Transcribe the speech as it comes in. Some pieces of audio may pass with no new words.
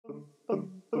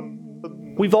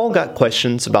We've all got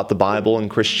questions about the Bible and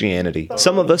Christianity.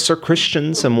 Some of us are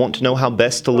Christians and want to know how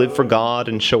best to live for God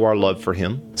and show our love for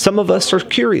Him. Some of us are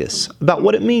curious about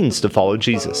what it means to follow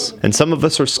Jesus. And some of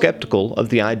us are skeptical of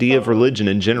the idea of religion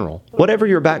in general. Whatever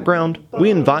your background, we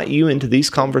invite you into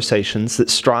these conversations that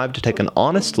strive to take an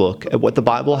honest look at what the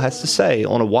Bible has to say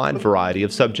on a wide variety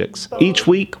of subjects. Each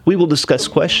week, we will discuss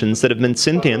questions that have been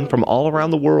sent in from all around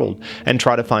the world and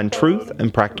try to find truth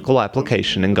and practical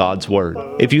application in God's Word.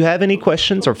 If you have any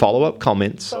questions or follow-up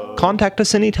comments, contact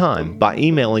us anytime by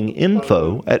emailing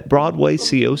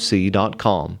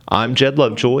info@broadwaycoc.com. I'm Jed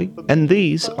Lovejoy, and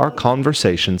these are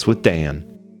Conversations with Dan.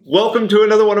 Welcome to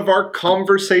another one of our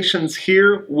conversations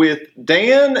here with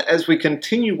Dan. As we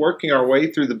continue working our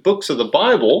way through the books of the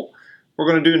Bible, we're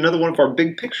going to do another one of our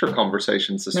big picture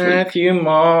conversations this week. Matthew,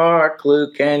 Mark,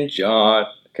 Luke, and John.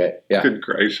 Okay, yeah. Good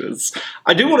gracious.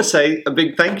 I do want to say a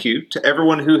big thank you to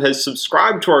everyone who has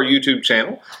subscribed to our YouTube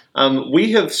channel.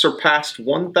 We have surpassed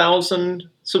 1,000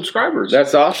 subscribers.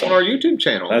 That's awesome. On our YouTube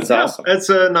channel. That's awesome. That's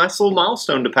a nice little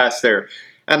milestone to pass there.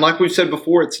 And like we've said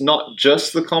before, it's not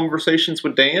just the Conversations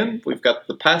with Dan. We've got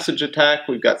the Passage Attack.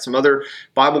 We've got some other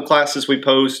Bible classes we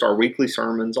post, our weekly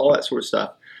sermons, all that sort of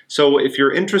stuff. So if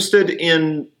you're interested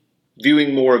in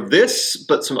viewing more of this,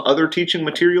 but some other teaching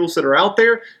materials that are out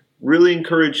there, really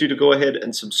encourage you to go ahead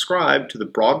and subscribe to the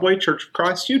Broadway Church of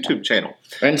Christ YouTube channel.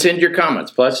 And send your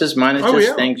comments, pluses,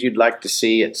 minuses, things you'd like to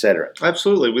see, etc.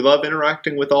 Absolutely. We love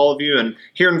interacting with all of you and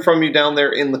hearing from you down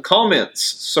there in the comments.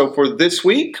 So for this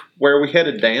week, where are we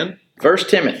headed, Dan? 1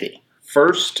 Timothy.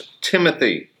 1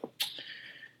 Timothy.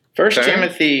 1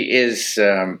 Timothy is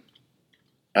a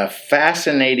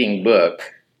fascinating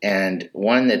book and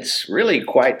one that's really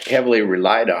quite heavily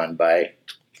relied on by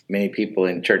many people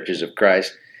in churches of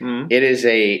Christ. Mm-hmm. It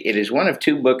is one of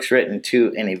two books written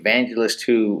to an evangelist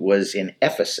who was in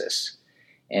Ephesus.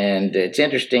 And it's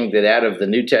interesting that out of the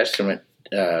New Testament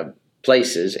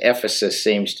places, Ephesus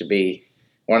seems to be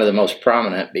one of the most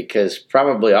prominent because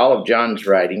probably all of John's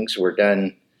writings were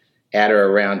done at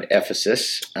or around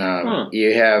Ephesus.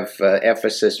 You have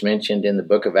Ephesus mentioned in the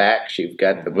book of Acts. You've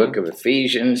got the book of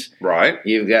Ephesians. Right.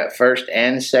 You've got 1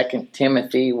 and 2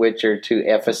 Timothy, which are to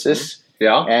Ephesus.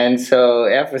 Yeah. And so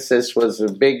Ephesus was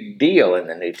a big deal in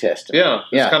the New Testament. Yeah.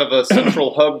 It's kind of a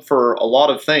central hub for a lot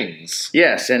of things.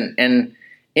 Yes. And in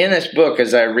this book,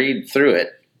 as I read through it,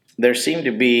 there seem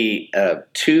to be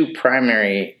two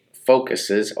primary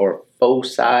focuses, or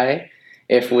foci,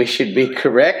 if we should be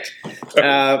correct.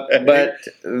 But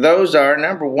those are,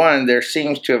 number one, there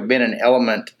seems to have been an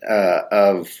element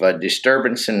of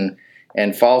disturbance and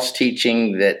false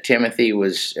teaching that Timothy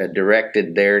was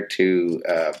directed there to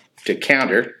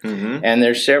counter. Mm-hmm. And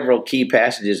there's several key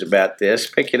passages about this.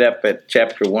 Pick it up at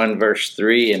chapter 1, verse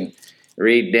 3, and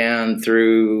read down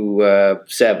through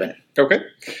 7. Okay.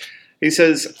 He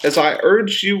says, "As I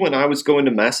urged you when I was going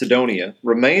to Macedonia,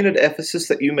 remain at Ephesus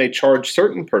that you may charge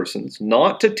certain persons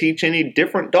not to teach any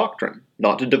different doctrine,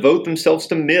 not to devote themselves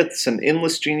to myths and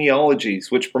endless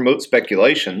genealogies, which promote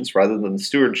speculations rather than the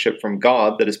stewardship from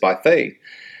God that is by faith.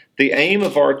 The aim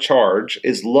of our charge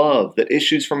is love that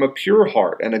issues from a pure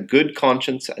heart and a good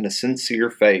conscience and a sincere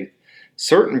faith.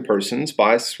 Certain persons,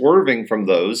 by swerving from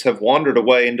those, have wandered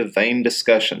away into vain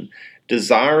discussion,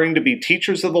 desiring to be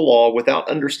teachers of the law without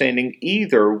understanding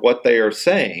either what they are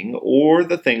saying or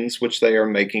the things which they are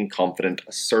making confident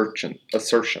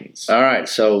assertions." All right,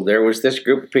 so there was this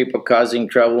group of people causing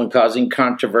trouble and causing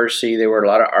controversy. There were a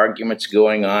lot of arguments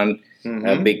going on.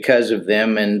 Mm-hmm. Because of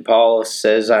them, and Paul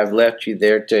says, I've left you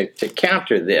there to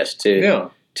counter this, to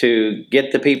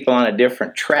get the people on a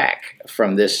different track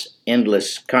from this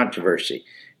endless controversy.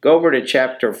 Go over to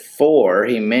chapter 4.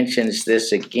 He mentions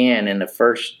this again in the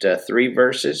first 3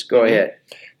 verses. Go ahead.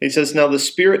 He says, "Now the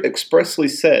Spirit expressly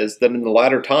says that in the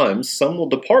latter times some will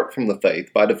depart from the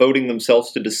faith by devoting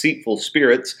themselves to deceitful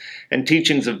spirits and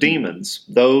teachings of demons,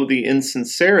 though the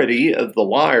insincerity of the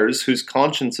liars whose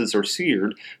consciences are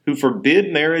seared, who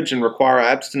forbid marriage and require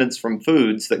abstinence from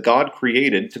foods that God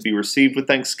created to be received with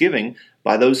thanksgiving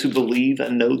by those who believe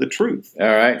and know the truth." All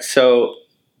right, so,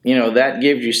 that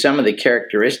gives you some of the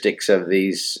characteristics of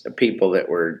these people that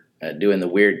were doing the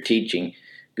weird teaching.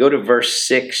 Go to verse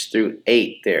 6 through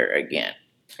 8 there again.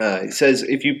 He says,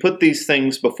 "If you put these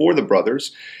things before the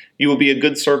brothers, you will be a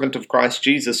good servant of Christ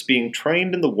Jesus, being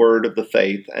trained in the word of the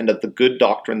faith and of the good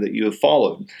doctrine that you have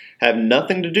followed. Have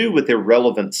nothing to do with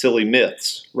irrelevant, silly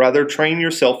myths. Rather, train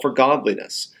yourself for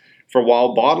godliness. For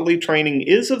while bodily training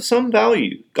is of some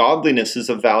value, godliness is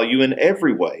of value in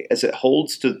every way, as it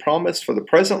holds to the promise for the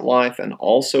present life and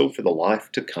also for the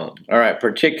life to come. All right,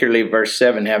 particularly verse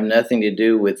 7 have nothing to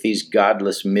do with these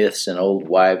godless myths and old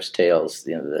wives' tales,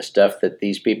 the stuff that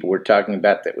these people were talking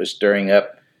about that was stirring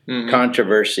up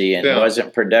controversy and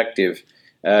wasn't productive.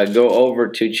 Go over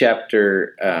to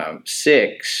chapter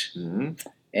 6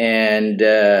 and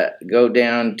go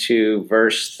down to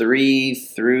verse 3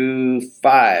 through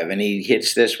 5, and he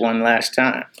hits this one last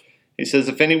time. He says,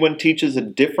 if anyone teaches a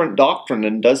different doctrine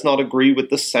and does not agree with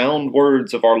the sound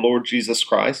words of our Lord Jesus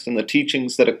Christ and the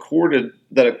teachings that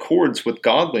accords with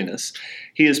godliness,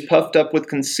 he is puffed up with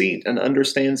conceit and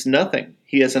understands nothing.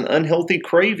 He has an unhealthy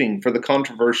craving for the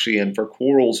controversy and for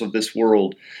quarrels of this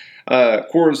world,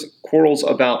 quarrels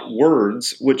about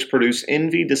words, which produce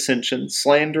envy, dissension,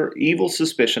 slander, evil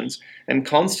suspicions, and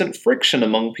constant friction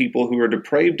among people who are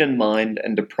depraved in mind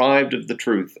and deprived of the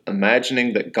truth,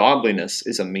 imagining that godliness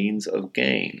is a means of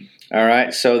gain. All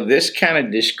right, so this kind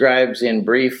of describes in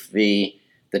brief the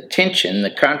tension,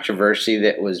 the controversy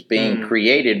that was being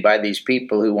created by these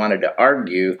people who wanted to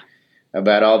argue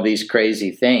about all these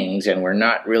crazy things and were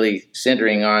not really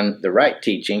centering on the right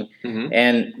teaching.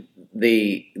 And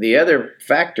the other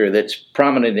factor that's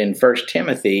prominent in 1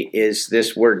 Timothy is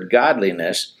this word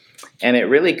godliness, and it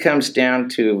really comes down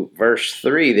to verse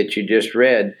 3 that you just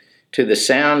read, to the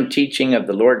sound teaching of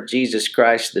the Lord Jesus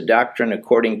Christ, the doctrine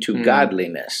according to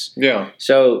godliness. Yeah.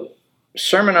 So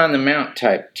Sermon on the Mount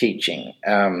type teaching,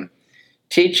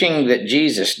 teaching that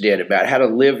Jesus did about how to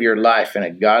live your life in a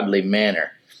godly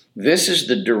manner. This is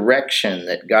the direction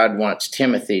that God wants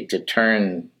Timothy to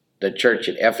turn the church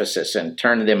at Ephesus and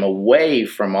turn them away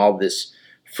from all this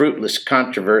fruitless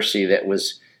controversy that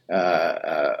was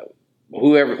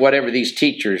whatever these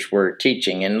teachers were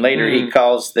teaching. And later he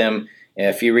calls them,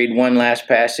 if you read one last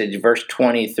passage, verse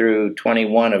 20 through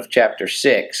 21 of chapter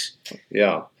 6.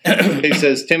 Yeah. He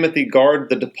says, Timothy, guard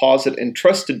the deposit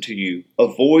entrusted to you.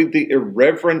 Avoid the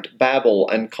irreverent babble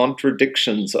and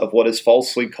contradictions of what is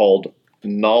falsely called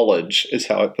knowledge, is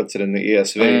how it puts it in the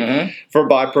ESV. For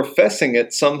by professing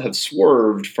it, some have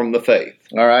swerved from the faith.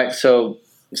 All right, so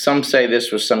some say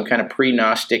this was some kind of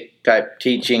pre-Gnostic type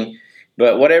teaching,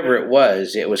 but whatever it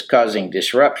was causing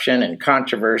disruption and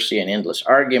controversy and endless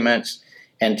arguments,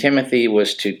 and Timothy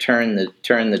was to turn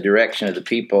the direction of the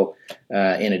people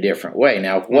in a different way.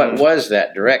 Now, what was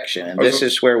that direction? And this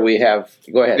is where we have...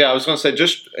 Go ahead. Yeah, I was going to say,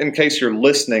 just in case you're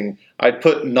listening, I'd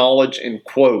put knowledge in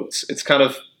quotes. It's kind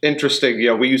of interesting.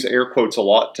 We use air quotes a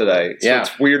lot today. So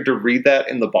it's weird to read that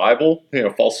in the Bible,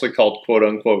 falsely called quote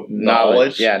unquote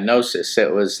knowledge. Yeah, gnosis.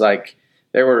 It was like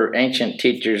there were ancient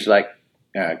teachers like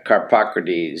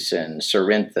Carpocrates and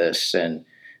Cerinthus and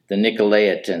the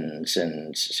Nicolaitans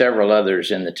and several others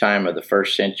in the time of the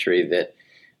first century that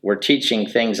were teaching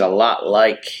things a lot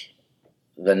like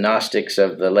the Gnostics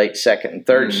of the late second and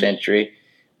third century.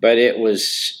 But it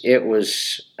was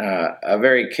a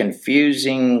very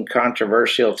confusing,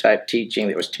 controversial type teaching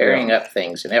that was tearing up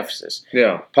things in Ephesus.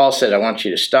 Yeah. Paul said, I want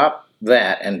you to stop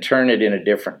that and turn it in a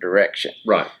different direction.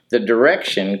 Right. The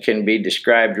direction can be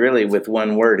described really with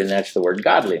one word, and that's the word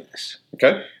godliness.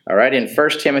 Okay. All right. In 1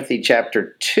 Timothy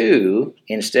chapter 2,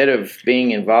 instead of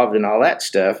being involved in all that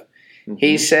stuff,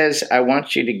 he says, I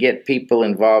want you to get people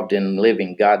involved in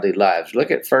living godly lives. Look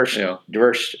at verse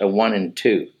 1 and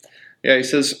 2. Yeah, he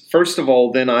says, first of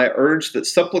all, then I urge that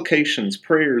supplications,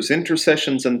 prayers,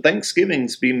 intercessions, and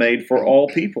thanksgivings be made for all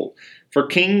people, for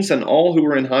kings and all who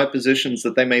are in high positions,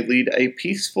 that they may lead a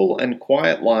peaceful and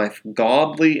quiet life,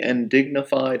 godly and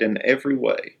dignified in every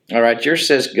way. All right, yours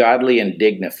says godly and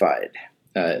dignified.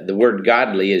 The word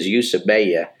godly is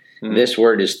eusebeia. This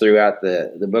word is throughout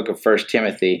the book of 1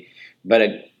 Timothy, but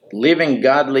living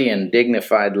godly and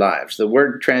dignified lives. The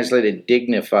word translated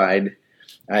dignified,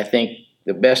 I think,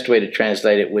 the best way to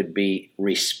translate it would be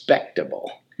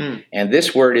respectable. And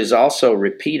this word is also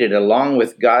repeated along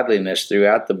with godliness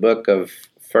throughout the book of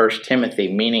 1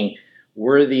 Timothy, meaning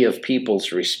worthy of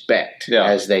people's respect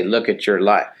as they look at your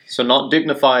life. So not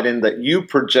dignified in that you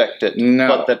project it,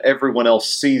 but that everyone else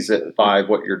sees it by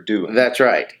what you're doing. That's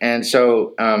right. And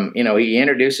so, he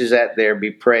introduces that there, be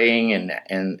praying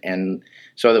and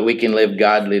so that we can live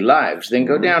godly lives. Then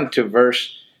go down to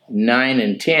verse 9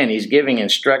 and 10, he's giving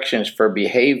instructions for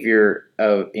behavior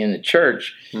in the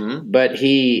church, but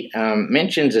he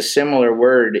mentions a similar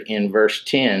word in verse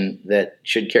 10 that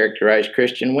should characterize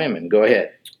Christian women. Go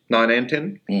ahead. 9 and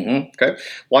 10? Okay.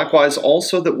 Likewise,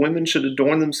 also that women should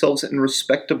adorn themselves in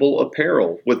respectable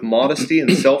apparel, with modesty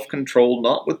and self-control,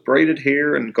 not with braided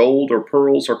hair and gold or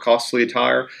pearls or costly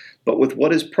attire, but with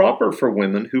what is proper for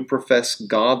women who profess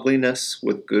godliness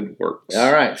with good works.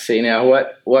 All right. See, now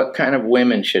what kind of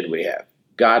women should we have?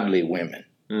 Godly women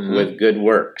with good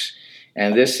works.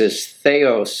 And this is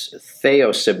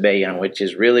theosebeon, which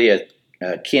is really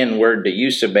a kin word to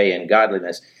eusebeon,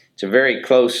 godliness. It's a very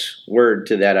close word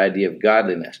to that idea of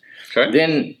godliness. Okay.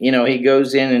 Then, he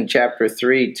goes in chapter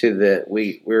 3 to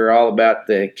we're all about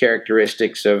the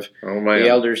characteristics of the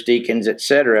elders, deacons,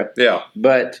 etc. Yeah.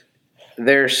 But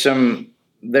there's some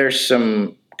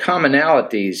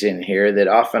commonalities in here that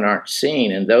often aren't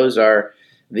seen, and those are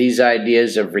these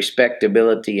ideas of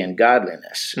respectability and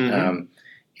godliness.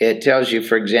 It tells you,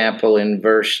 for example, in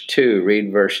verse 2,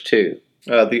 read verse 2.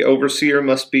 The overseer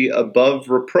must be above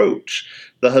reproach,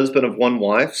 the husband of one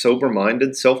wife,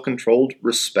 sober-minded, self-controlled,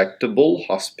 respectable,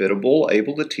 hospitable,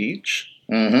 able to teach.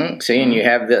 See, and you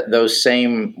have those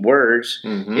same words.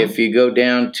 If you go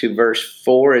down to verse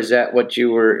 4, is that what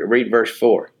you were? Read verse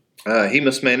 4. He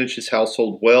must manage his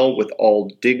household well with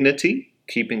all dignity,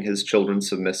 keeping his children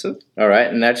submissive. All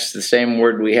right, and that's the same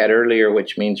word we had earlier,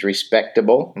 which means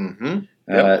respectable,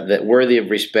 that worthy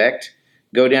of respect.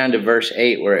 Go down to verse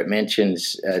 8 where it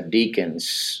mentions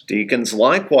deacons. Deacons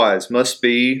likewise must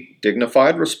be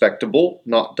dignified, respectable,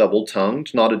 not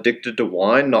double-tongued, not addicted to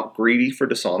wine, not greedy for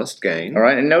dishonest gain. All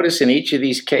right, and notice in each of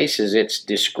these cases it's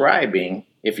describing,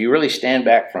 if you really stand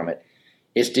back from it,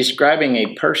 it's describing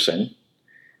a person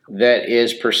that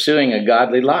is pursuing a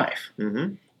godly life.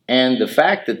 And the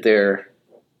fact that they're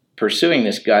pursuing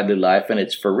this godly life, and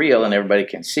it's for real and everybody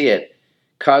can see it,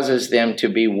 causes them to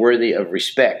be worthy of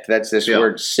respect. That's this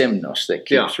word simnos that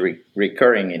keeps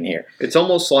recurring in here. It's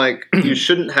almost like you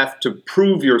shouldn't have to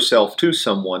prove yourself to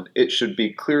someone. It should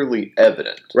be clearly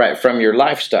evident. Right, from your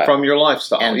lifestyle. From your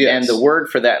lifestyle, and the word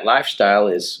for that lifestyle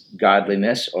is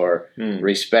godliness or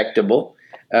respectable.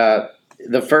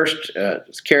 The first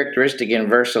characteristic in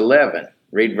verse 11.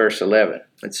 Read verse 11.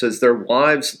 It says, their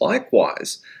wives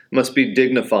likewise must be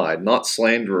dignified, not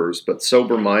slanderers, but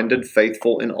sober-minded,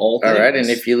 faithful in all things. All right, and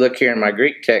if you look here in my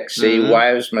Greek text, see,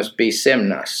 wives must be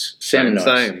simnos.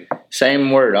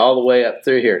 Same word all the way up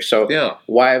through here. So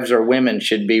wives or women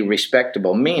should be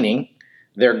respectable, meaning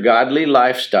their godly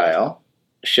lifestyle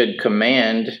should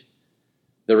command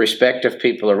the respect of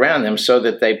people around them so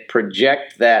that they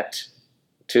project that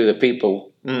to the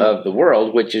people of the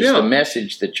world, which is the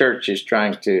message the church is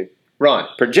trying to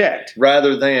project.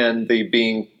 Rather than the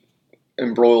being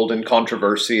embroiled in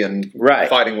controversy and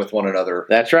fighting with one another.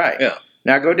 That's right. Yeah.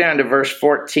 Now go down to verse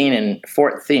 14 and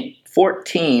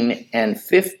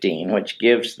 15, which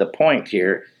gives the point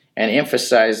here and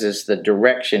emphasizes the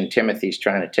direction Timothy's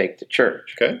trying to take the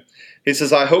church. Okay. He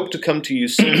says, I hope to come to you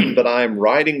soon, but I am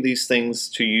writing these things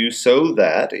to you so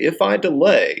that, if I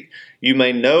delay, you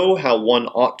may know how one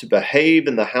ought to behave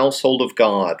in the household of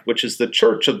God, which is the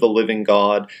church of the living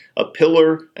God, a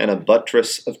pillar and a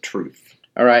buttress of truth.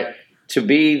 All right.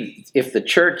 If the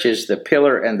church is the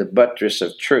pillar and the buttress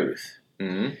of truth,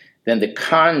 then the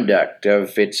conduct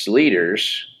of its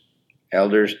leaders,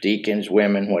 elders, deacons,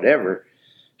 women, whatever,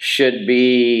 should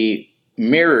be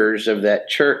mirrors of that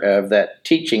church, of that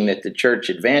teaching that the church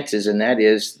advances, and that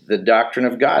is the doctrine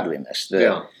of godliness,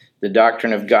 the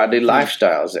doctrine of godly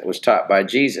lifestyles that was taught by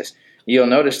Jesus. You'll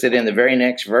notice that in the very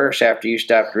next verse, after you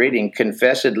stopped reading,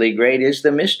 confessedly great is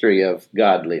the mystery of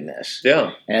godliness.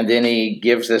 Yeah. And then he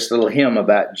gives this little hymn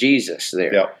about Jesus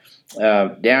there. Yeah.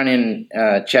 Down in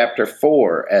chapter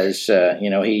 4, as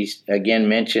he again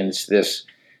mentions this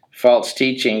false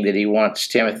teaching that he wants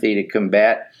Timothy to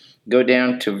combat. Go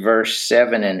down to verse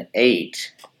 7 and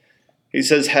 8. He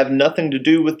says, have nothing to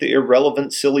do with the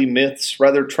irrelevant, silly myths.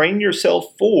 Rather, train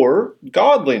yourself for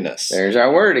godliness. There's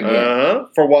our word again.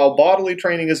 For while bodily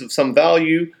training is of some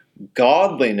value,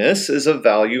 godliness is of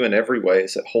value in every way,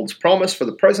 as it holds promise for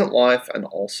the present life and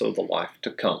also the life to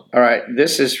come. All right,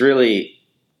 this is really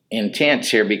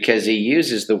intense here because he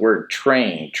uses the word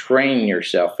train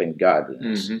yourself in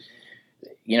godliness.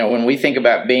 When we think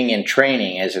about being in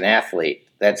training as an athlete,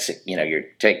 that's,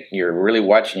 you're really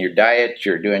watching your diet,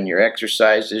 you're doing your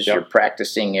exercises, you're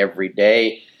practicing every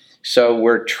day. So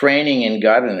we're training in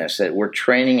godliness, that we're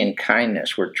training in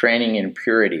kindness, we're training in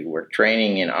purity, we're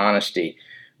training in honesty,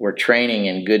 we're training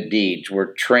in good deeds,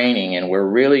 we're training and we're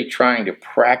really trying to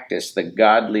practice the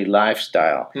godly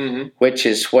lifestyle, which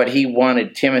is what he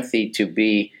wanted Timothy to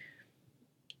be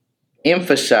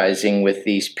emphasizing with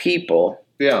these people.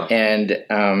 Yeah. And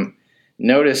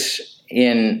Notice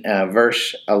in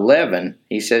verse 11,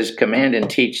 he says, command and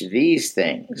teach these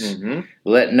things. Mm-hmm.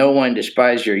 Let no one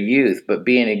despise your youth, but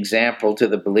be an example to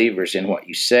the believers in what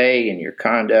you say, in your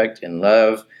conduct, in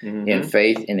love, in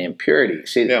faith, and in purity.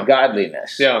 See,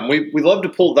 godliness. Yeah, and we love to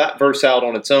pull that verse out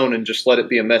on its own and just let it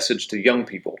be a message to young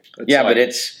people. But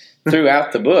it's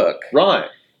throughout the book. Right.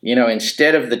 You know,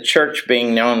 instead of the church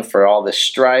being known for all this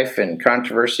strife and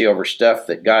controversy over stuff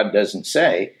that God doesn't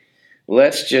say,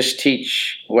 let's just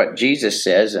teach what Jesus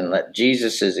says and let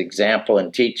Jesus' example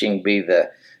and teaching be the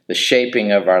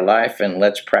shaping of our life, and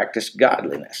let's practice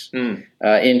godliness.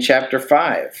 In chapter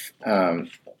 5,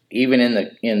 even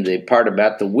in the part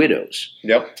about the widows,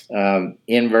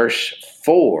 in verse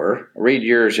 4, read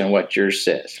yours and what yours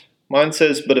says. Mine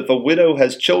says, but if a widow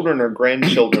has children or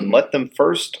grandchildren, let them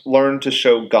first learn to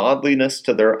show godliness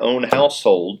to their own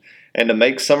household, and to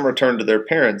make some return to their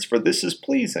parents, for this is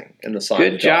pleasing in the sight of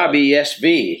God. Good job,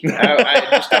 ESV. I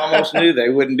just almost knew they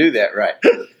wouldn't do that right.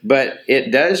 But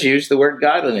it does use the word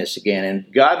godliness again,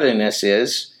 and godliness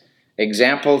is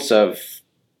examples of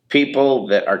people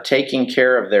that are taking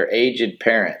care of their aged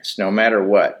parents, no matter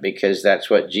what, because that's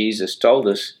what Jesus told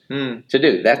us to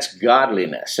do. That's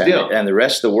godliness. And the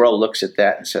rest of the world looks at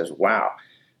that and says, wow,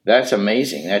 that's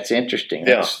amazing. That's interesting.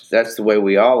 That's the way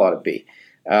we all ought to be.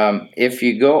 If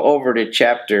you go over to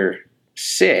chapter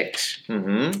 6,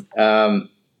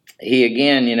 he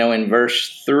again, in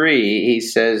verse 3, he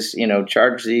says,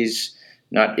 charge these,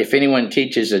 not if anyone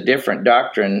teaches a different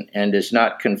doctrine and does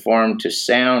not conform to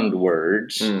sound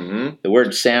words. The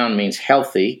word sound means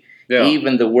healthy.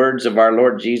 Even the words of our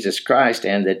Lord Jesus Christ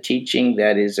and the teaching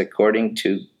that is according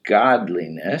to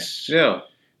godliness.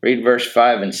 Read verse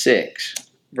 5 and 6.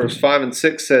 Verse 5 and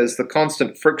 6 says, the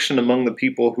constant friction among the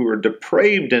people who are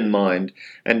depraved in mind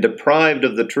and deprived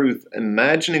of the truth,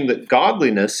 imagining that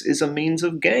godliness is a means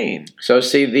of gain. So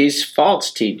see, these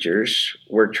false teachers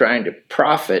were trying to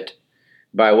profit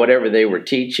by whatever they were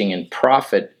teaching, and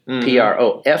profit,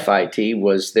 P-R-O-F-I-T,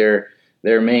 was their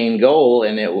main goal,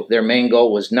 and their main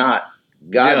goal was not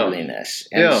godliness.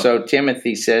 And so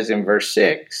Timothy says in verse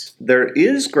 6, there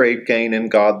is great gain in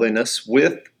godliness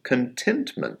with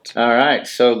contentment. All right,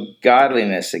 so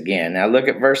godliness again. Now look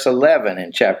at verse 11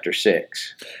 in chapter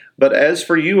 6. But as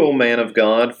for you, O man of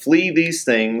God, flee these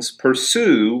things,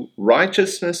 pursue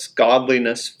righteousness,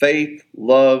 godliness, faith,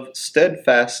 love,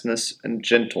 steadfastness, and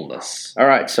gentleness. All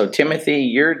right, so Timothy,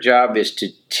 your job is to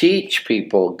teach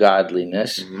people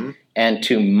godliness and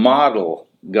to model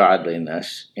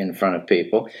godliness in front of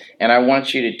people. And I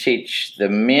want you to teach the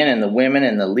men and the women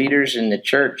and the leaders in the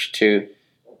church to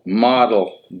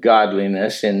model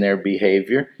godliness in their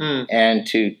behavior and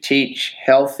to teach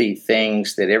healthy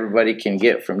things that everybody can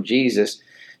get from Jesus.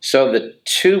 So the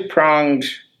two-pronged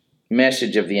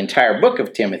message of the entire book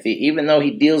of Timothy, even though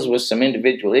he deals with some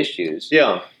individual issues,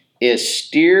 is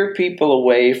steer people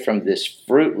away from this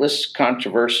fruitless,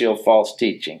 controversial, false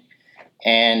teaching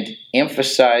and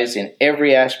emphasize in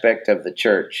every aspect of the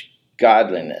church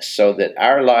godliness so that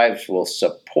our lives will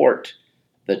support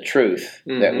the truth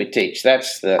that we teach.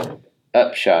 That's the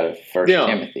upshot of 1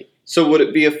 Timothy. So would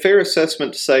it be a fair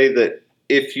assessment to say that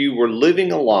if you were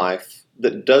living a life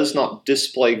that does not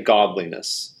display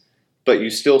godliness, but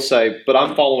you still say, but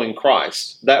I'm following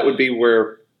Christ, that would be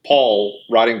where Paul,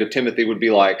 writing to Timothy, would be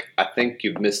like, I think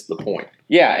you've missed the point.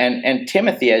 Yeah, and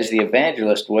Timothy, as the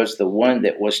evangelist, was the one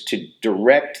that was to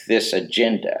direct this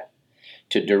agenda,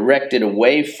 to direct it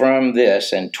away from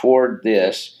this and toward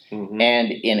this.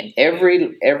 And in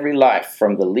every life,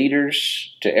 from the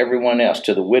leaders to everyone else,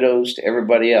 to the widows, to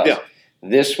everybody else,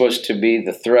 this was to be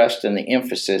the thrust and the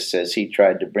emphasis as he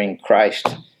tried to bring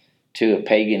Christ to a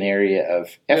pagan area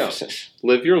of Ephesus.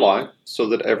 Live your life so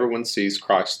that everyone sees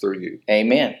Christ through you.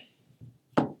 Amen.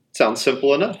 Sounds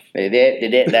simple enough.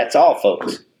 That's all,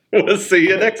 folks. We'll see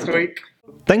you next week.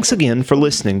 Thanks again for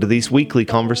listening to these weekly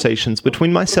conversations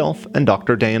between myself and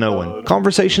Dr. Dan Owen.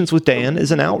 Conversations with Dan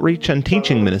is an outreach and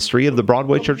teaching ministry of the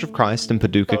Broadway Church of Christ in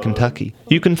Paducah, Kentucky.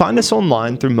 You can find us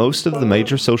online through most of the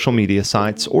major social media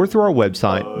sites or through our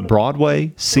website,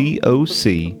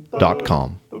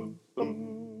 BroadwayCoc.com.